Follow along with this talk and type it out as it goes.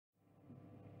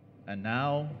And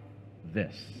now,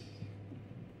 this.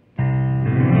 The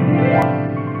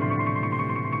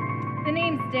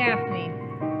name's Daphne.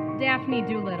 Daphne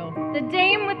Dolittle. The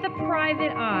dame with the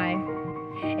private eye.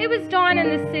 It was dawn in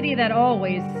the city that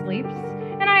always sleeps,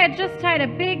 and I had just tied a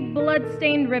big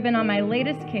blood-stained ribbon on my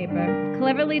latest caper,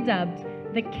 cleverly dubbed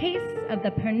The Case of the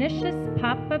Pernicious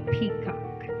Pappa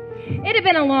Peacock. It had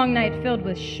been a long night filled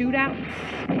with shootouts,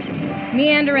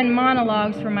 meandering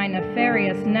monologues from my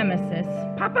nefarious nemesis.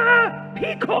 Pappa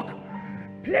Peacock,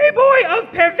 playboy of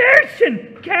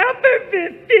perversion, cover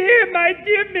with fear, my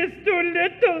dear Miss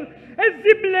Dolittle, as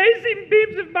the blazing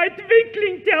beams of my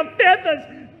twinkling tail feathers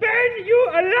burn you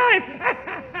alive.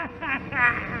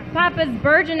 Papa's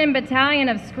burgeoning battalion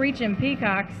of screeching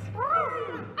peacocks.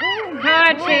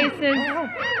 Car chases.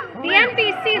 The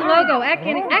NBC logo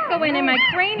echoing in my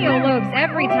cranial lobes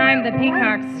every time the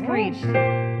peacocks screeched.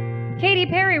 Katy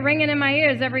Perry ringing in my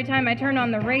ears every time I turned on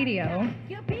the radio.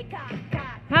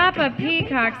 Pappa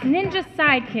Peacock's ninja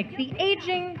sidekick, the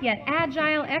aging yet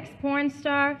agile ex-porn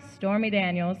star, Stormy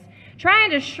Daniels, trying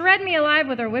to shred me alive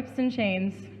with her whips and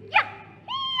chains.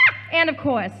 And of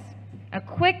course, a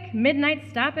quick midnight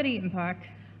stop at Eaton Park.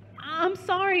 I'm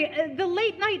sorry, the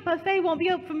late night buffet won't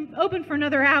be open for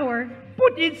another hour.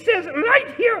 But it says right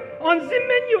here on the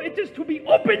menu it is to be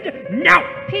opened now.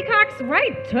 Peacock's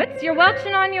right, Toots. You're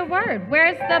welching on your word.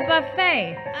 Where's the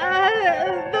buffet?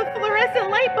 The fluorescent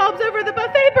light bulbs over the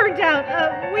buffet burned out.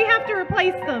 We have to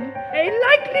replace them. A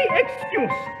likely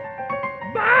excuse.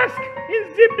 Bask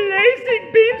in the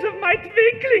blazing beams of my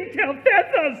twinkling tail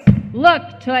feathers.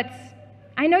 Look, Toots,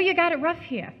 I know you got it rough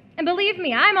here. And believe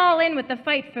me, I'm all in with the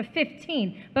fight for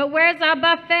 15. But where's our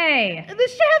buffet? The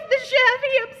chef,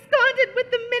 he absconded with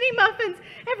the mini muffins.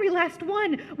 Every last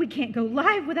one. We can't go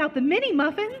live without the mini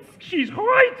muffins. She's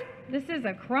right. This is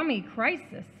a crummy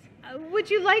crisis. Would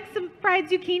you like some fried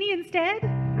zucchini instead?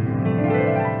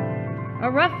 A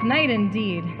rough night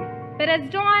indeed. But as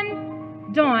dawn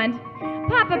dawned,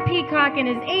 Pappa Peacock and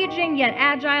his aging yet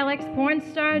agile ex-porn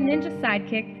star ninja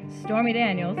sidekick, Stormy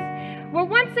Daniels, were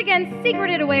once again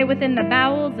secreted away within the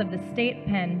bowels of the state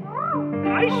pen.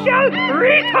 I shall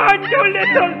return,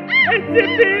 Dolittle, and the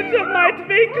beams of my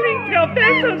twinkling tail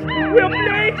feathers will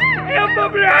blaze ever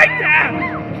brighter.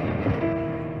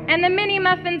 And the mini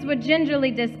muffins were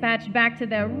gingerly dispatched back to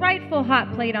their rightful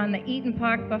hot plate on the Eaton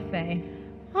Park buffet.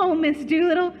 Oh, Miss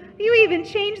Dolittle, you even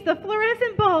changed the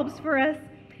fluorescent bulbs for us.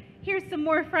 Here's some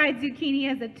more fried zucchini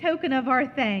as a token of our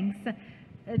thanks.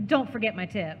 Don't forget my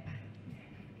tip.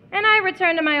 And I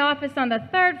returned to my office on the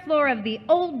 3rd floor of the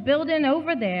old building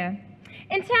over there,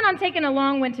 intent on taking a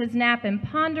long winter's nap and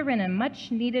pondering a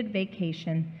much-needed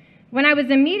vacation, when I was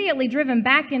immediately driven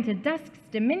back into dusk's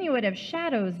diminutive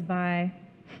shadows by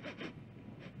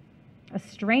a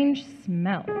strange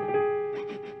smell.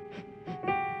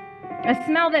 A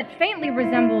smell that faintly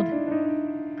resembled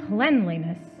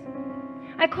cleanliness.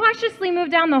 I cautiously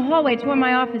moved down the hallway toward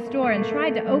my office door and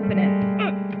tried to open it,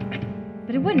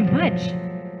 but it wouldn't budge.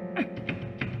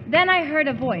 Then I heard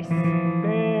a voice.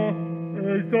 Sorry,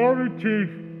 Chief.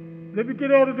 Let me get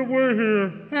out of the way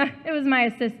here. It was my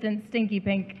assistant, Stinky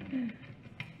Pink.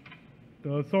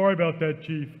 Sorry about that,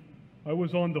 Chief. I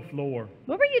was on the floor.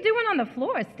 What were you doing on the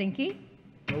floor, Stinky?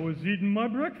 I was eating my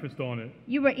breakfast on it.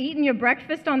 You were eating your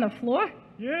breakfast on the floor?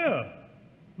 Yeah.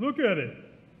 Look at it.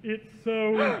 It's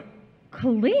so...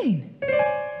 clean.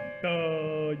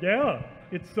 Yeah.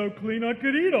 It's so clean I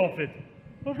could eat off it.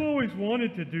 I've always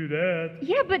wanted to do that.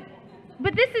 Yeah, but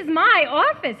this is my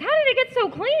office. How did it get so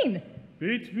clean?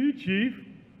 Beats me, Chief.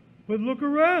 But look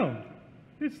around.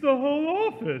 It's the whole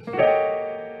office.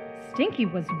 Stinky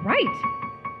was right.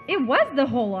 It was the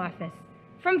whole office.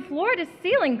 From floor to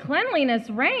ceiling, cleanliness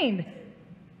reigned.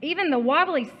 Even the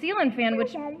wobbly ceiling fan,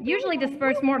 which usually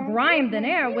dispersed more grime than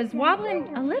air, was wobbling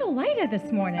a little lighter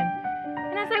this morning.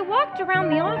 And as I walked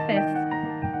around the office,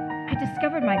 I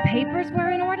discovered my papers were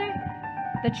in order.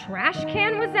 The trash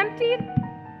can was emptied,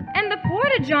 and the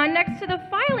porta-john next to the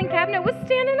filing cabinet was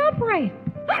standing upright.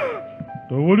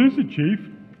 So what is it, Chief?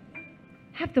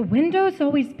 Have the windows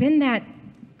always been that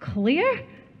clear?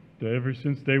 Ever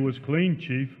since they was clean,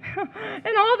 Chief.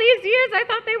 In all these years, I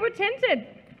thought they were tinted.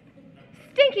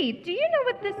 Stinky, do you know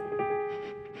what this...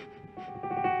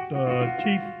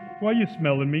 Chief, why are you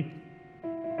smelling me?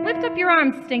 Lift up your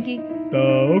arms, Stinky.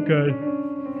 Okay.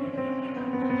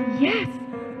 Yes.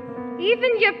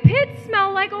 Even your pits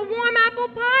smell like a warm apple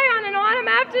pie on an autumn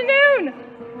afternoon.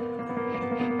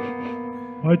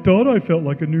 I thought I felt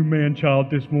like a new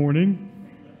man-child this morning.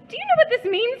 Do you know what this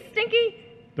means, Stinky?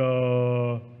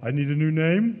 I need a new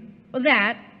name? Well,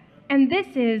 that. And this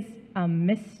is a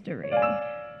mystery.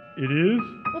 It is?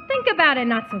 Well, think about it,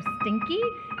 not so stinky.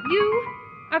 You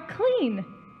are clean.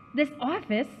 This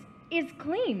office is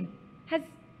clean.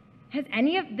 Has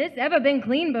any of this ever been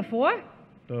clean before?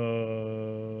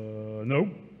 No,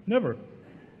 never.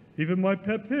 Even my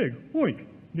pet pig, Oink,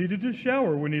 needed to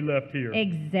shower when he left here.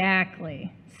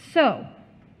 Exactly. So,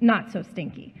 not so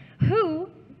stinky. Who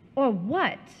or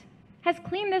what has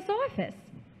cleaned this office?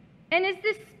 And is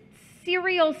this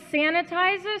serial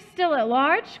sanitizer still at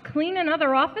large, cleaning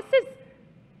other offices?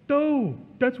 Oh,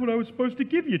 that's what I was supposed to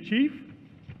give you, Chief.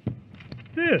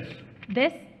 This.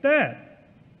 This? That.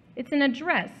 It's an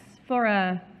address for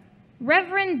a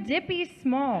Reverend Dippy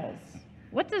Smalls.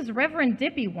 What does Reverend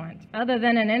Dippy want, other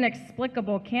than an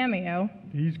inexplicable cameo?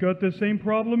 He's got the same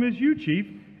problem as you, Chief.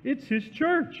 It's his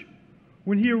church.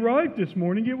 When he arrived this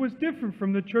morning, it was different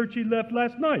from the church he left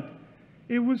last night.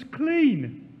 It was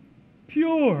clean,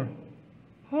 pure,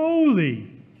 holy.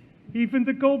 Even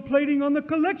the gold plating on the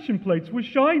collection plates was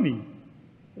shiny.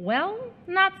 Well,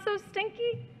 not so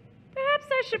stinky. Perhaps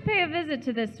I should pay a visit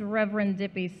to this Reverend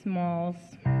Dippy Smalls.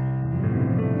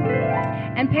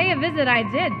 And pay a visit I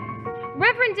did.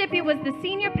 Reverend Dippy was the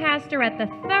senior pastor at the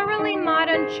thoroughly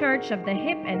modern Church of the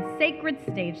Hip and Sacred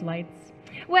Stage Lights,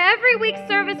 where every week's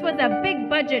service was a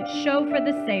big-budget show for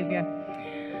the Savior.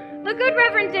 The good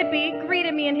Reverend Dippy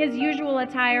greeted me in his usual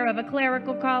attire of a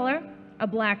clerical collar, a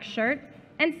black shirt,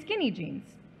 and skinny jeans,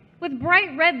 with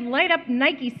bright red light-up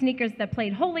Nike sneakers that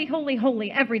played holy, holy,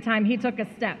 holy every time he took a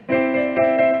step.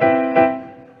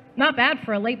 Not bad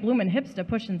for a late-bloomin' hipster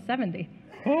pushing 70.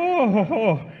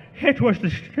 Oh, it was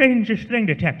the strangest thing,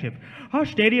 Detective. Our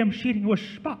stadium seating was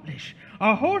spotless.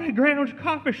 Our Holy Grounds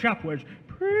coffee shop was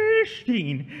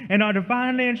pristine, and our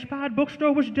divinely inspired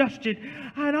bookstore was dusted,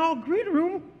 and our green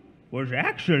room was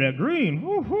actually green.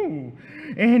 Woo-hoo.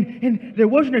 And there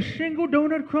wasn't a single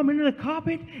donut crumb in the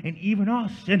carpet, and even our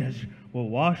sinners were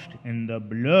washed in the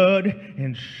blood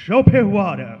and soapy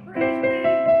water.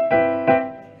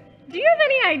 Do you have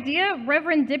any idea,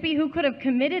 Reverend Dippy, who could have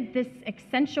committed this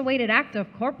accentuated act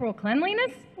of corporal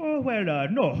cleanliness? Oh, well,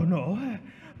 no.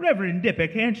 Reverend Dippy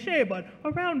can't say, but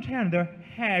around town there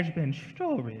has been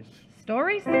stories.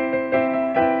 Stories?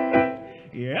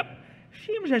 Yep.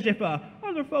 Seems as if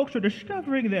other folks are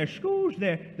discovering their schools,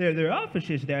 their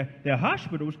offices, their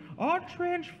hospitals are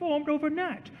transformed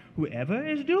overnight. Whoever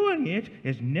is doing it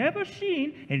is never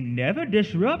seen and never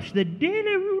disrupts the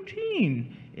daily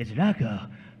routine. It's like a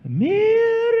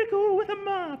miracle with a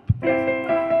mop.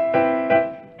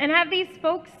 And have these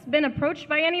folks been approached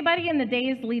by anybody in the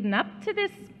days leading up to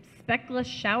this speckless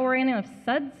showering of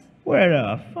suds?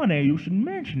 Well, funny you should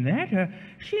mention that.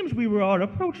 Seems we were all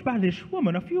approached by this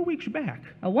woman a few weeks back.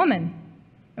 A woman?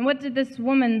 And what did this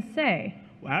woman say?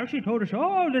 Well, she told us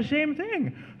all the same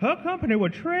thing. Her company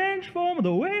would transform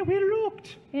the way we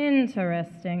looked.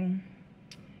 Interesting.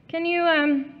 Can you,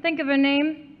 think of her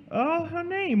name? Her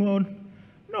name?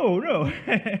 Oh, no.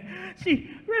 See,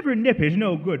 Reverend Dippy's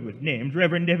no good with names.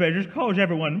 Reverend Dippy just calls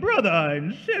everyone brother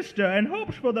and sister and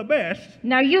hopes for the best.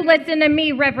 Now you listen to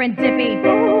me, Reverend Dippy.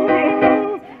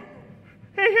 Oh.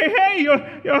 Hey, you're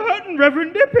hurting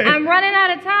Reverend Dippy. I'm running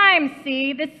out of time,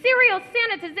 see? The serial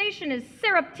sanitization is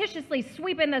surreptitiously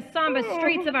sweeping the somber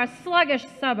streets of our sluggish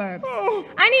suburbs.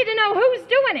 I need to know who's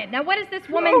doing it. Now, what is this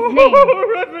woman's name?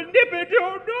 Reverend Dippy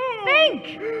don't know.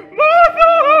 Think!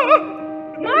 Martha!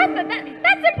 Martha?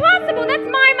 That's impossible. That's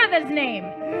my mother's name.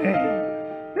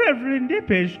 Reverend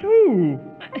Dippy's too.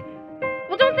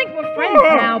 Well, don't think we're friends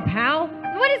now, pal.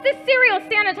 What is this serial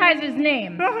sanitizer's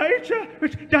name?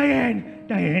 It's Diane.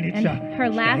 Diane, it's And her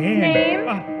last Diane. name?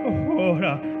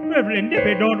 Reverend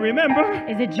Dippy don't remember.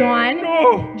 Is it John?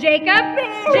 No. Jacob? No.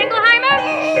 Jingleheimer?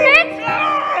 No. Schmidt?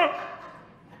 No.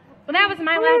 Well, that was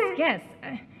my last guess.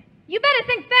 You better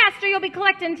think fast or you'll be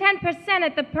collecting 10%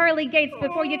 at the pearly gates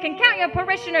before you can count your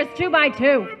parishioners 2 by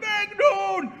 2.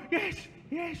 Magnone!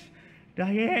 Yes.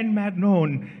 Diane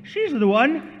Magnone. She's the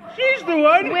one.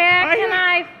 Where can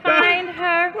I find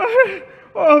her?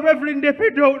 Oh, Reverend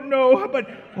Dippy don't know, but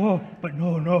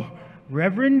no.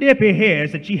 Reverend Dippy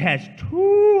hears that she has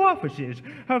 2 offices.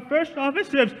 Her first office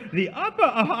serves the upper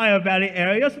Ohio Valley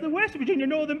areas of the West Virginia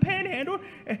Northern Panhandle,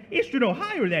 Eastern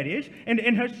Ohio, that is, and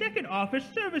her second office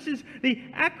services the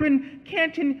Akron,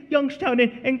 Canton, Youngstown,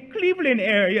 and Cleveland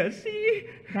areas. See?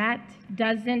 That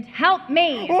doesn't help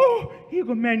me. Oh,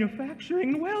 Eagle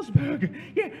Manufacturing in Wellsburg.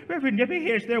 Yeah, Reverend Dippy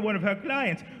hears they're one of her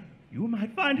clients. You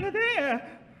might find her there.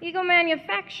 Eagle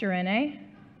Manufacturing, eh?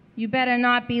 You better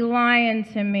not be lying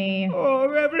to me. Oh,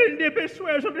 Reverend Dippy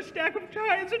swears on a stack of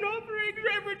tithes and offerings.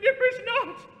 Reverend Dippy's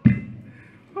not.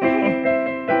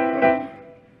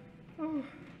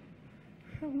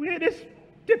 Weirdest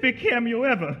Dippy cameo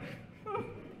ever.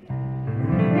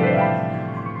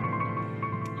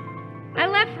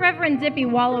 Reverend Dippy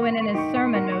wallowing in his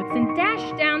sermon notes and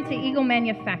dashed down to Eagle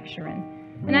Manufacturing.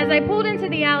 And as I pulled into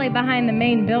the alley behind the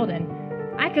main building,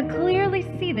 I could clearly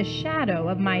see the shadow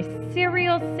of my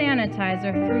cereal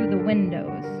sanitizer through the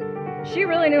windows. She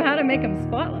really knew how to make them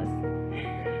spotless.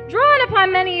 Drawing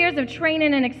upon many years of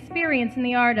training and experience in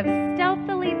the art of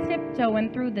stealthily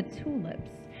tiptoeing through the tulips,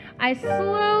 I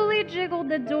slowly jiggled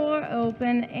the door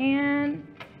open and...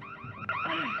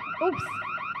 Oops,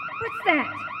 what's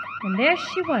that? And there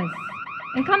she was,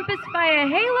 encompassed by a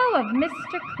halo of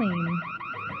Mr. Clean.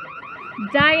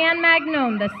 Diane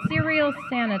Magnone, the cereal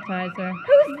sanitizer.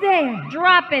 Who's there?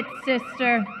 Drop it,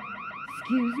 sister.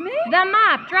 Excuse me? The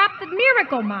mop. Drop the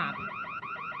miracle mop.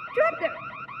 Drop the...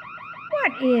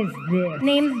 What is this?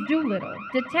 Name's Dolittle.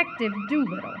 Detective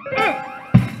Dolittle.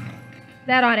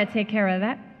 That ought to take care of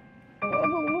that. What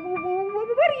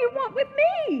do you want with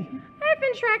me? I've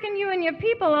been tracking you and your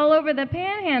people all over the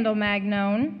panhandle,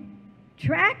 Magnone.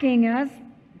 Tracking us?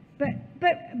 But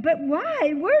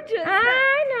why? We're just...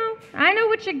 I know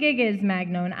what your gig is,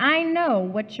 Magnone. I know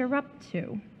what you're up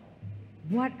to.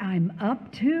 What I'm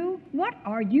up to? What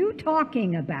are you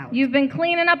talking about? You've been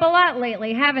cleaning up a lot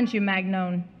lately, haven't you,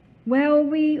 Magnone? Well,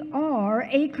 we are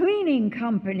a cleaning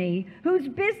company whose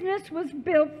business was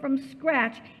built from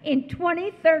scratch in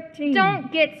 2013.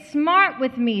 Don't get smart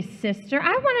with me, sister.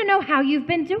 I want to know how you've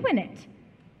been doing it.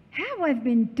 How I've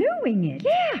been doing it?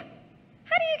 Yeah.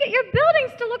 How do you get your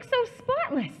buildings to look so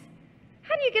spotless?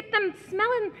 How do you get them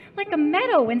smelling like a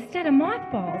meadow instead of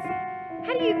mothballs?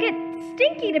 How do you get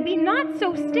Stinky to be not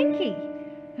so stinky?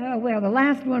 Oh, well, the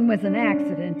last one was an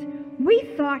accident. We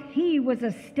thought he was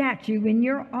a statue in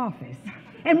your office,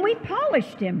 and we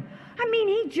polished him. I mean,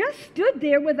 he just stood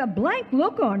there with a blank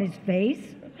look on his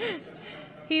face.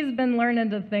 He's been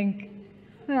learning to think.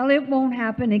 Well, it won't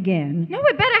happen again. No,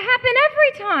 it better happen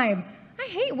every time. I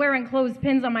hate wearing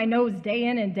clothespins on my nose day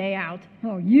in and day out.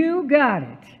 Oh, you got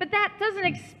it. But that doesn't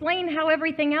explain how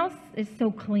everything else is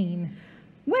so clean.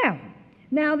 Well,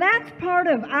 now that's part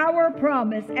of our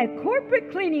promise at Corporate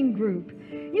Cleaning Group.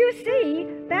 You see,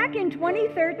 back in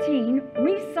 2013,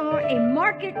 we saw a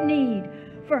market need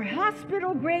for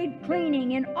hospital-grade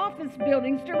cleaning in office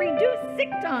buildings to reduce sick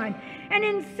time and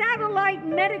in satellite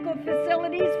medical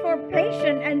facilities for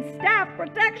patient and staff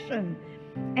protection.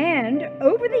 And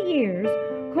over the years,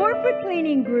 Corporate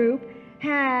Cleaning Group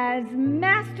has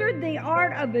mastered the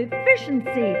art of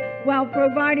efficiency while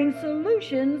providing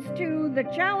solutions to the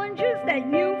challenges that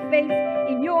you face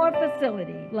in your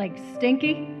facility. Like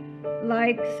Stinky?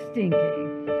 Like Stinky.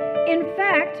 In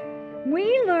fact,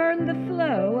 we learn the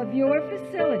flow of your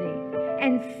facility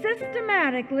and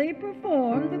systematically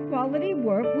perform the quality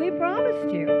work we promised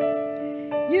you.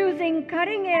 Using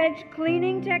cutting-edge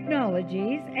cleaning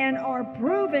technologies and our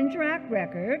proven track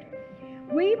record,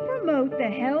 we promote the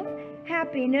health,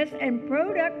 happiness, and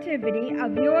productivity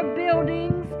of your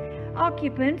building's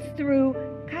occupants through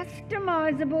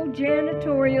customizable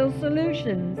janitorial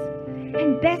solutions.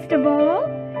 And best of all,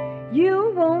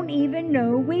 you won't even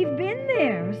know we've been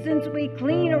there since we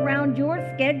clean around your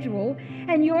schedule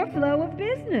and your flow of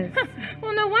business.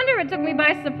 Well, no wonder it took me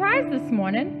by surprise this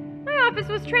morning. My office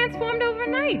was transformed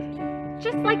overnight,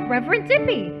 just like Reverend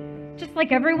Dippy, just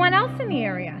like everyone else in the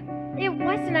area. It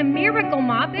wasn't a miracle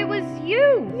mop, it was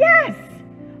you. Yes!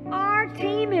 Our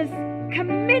team is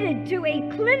committed to a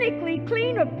clinically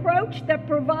clean approach that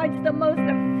provides the most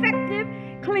effective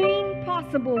clean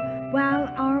possible while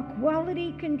our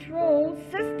quality control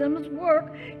systems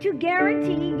work to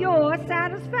guarantee your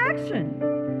satisfaction.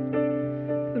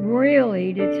 But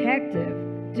really, Detective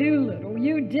Dolittle,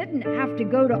 you didn't have to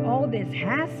go to all this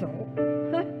hassle.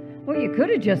 Well, you could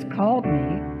have just called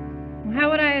me. How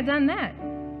would I have done that?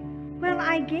 Well,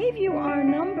 I gave you our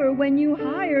number when you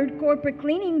hired Corporate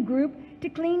Cleaning Group to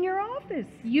clean your office.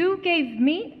 You gave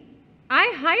me?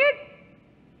 I hired?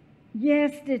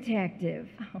 Yes, Detective.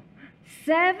 Oh.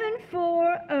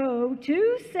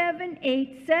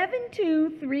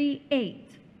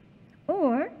 740-278-7238.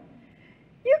 Or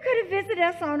you could have visited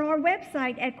us on our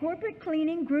website at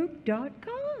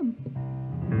corporatecleaninggroup.com.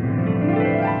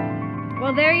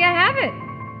 Well, there you have it.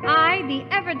 I, the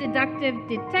ever-deductive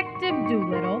Detective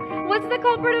Dolittle, was the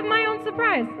culprit of my own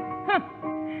surprise.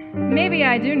 Maybe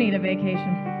I do need a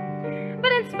vacation.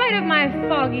 But in spite of my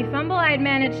foggy fumble, I had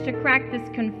managed to crack this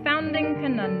confounding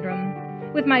conundrum.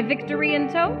 With my victory in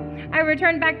tow, I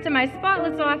returned back to my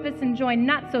spotless office and joined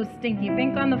not-so-stinky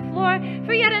Pink on the floor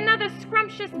for yet another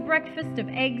scrumptious breakfast of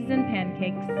eggs and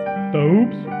pancakes.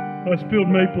 Oops, I spilled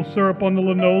maple syrup on the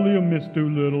linoleum, Miss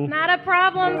Dolittle. Not a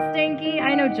problem, Stinky.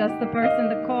 I know just the person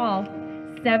to call.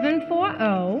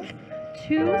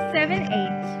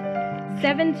 740-278-7238.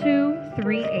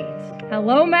 7238.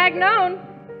 Hello, Magnone.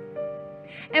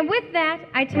 And with that,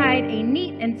 I tied a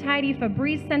neat and tidy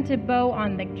Febreze-scented bow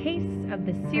on the case of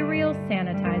the cereal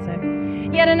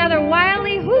sanitizer. Yet another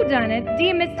wily whodunit,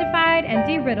 demystified and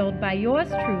de-riddled by yours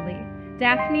truly,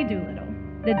 Daphne Dolittle,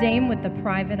 the dame with the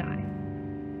private eye.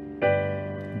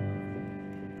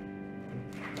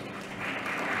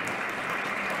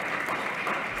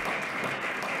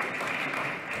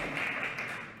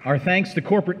 Our thanks to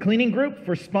Corporate Cleaning Group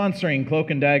for sponsoring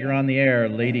Cloak and Dagger on the Air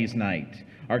Ladies' Night.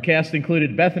 Our cast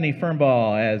included Bethany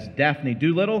Fernbaugh as Daphne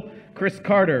Dolittle, Chris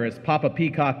Carter as Pappa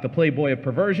Peacock, the Playboy of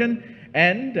Perversion,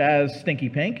 and as Stinky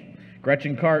Pink,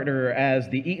 Gretchen Carter as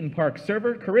the Eaton Park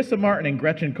server, Karissa Martin and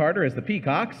Gretchen Carter as the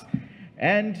Peacocks,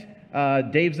 and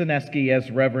Dave Zanieski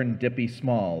as Reverend Dippy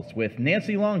Smalls, with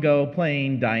Nancy Longo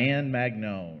playing Diane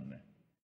Magnone.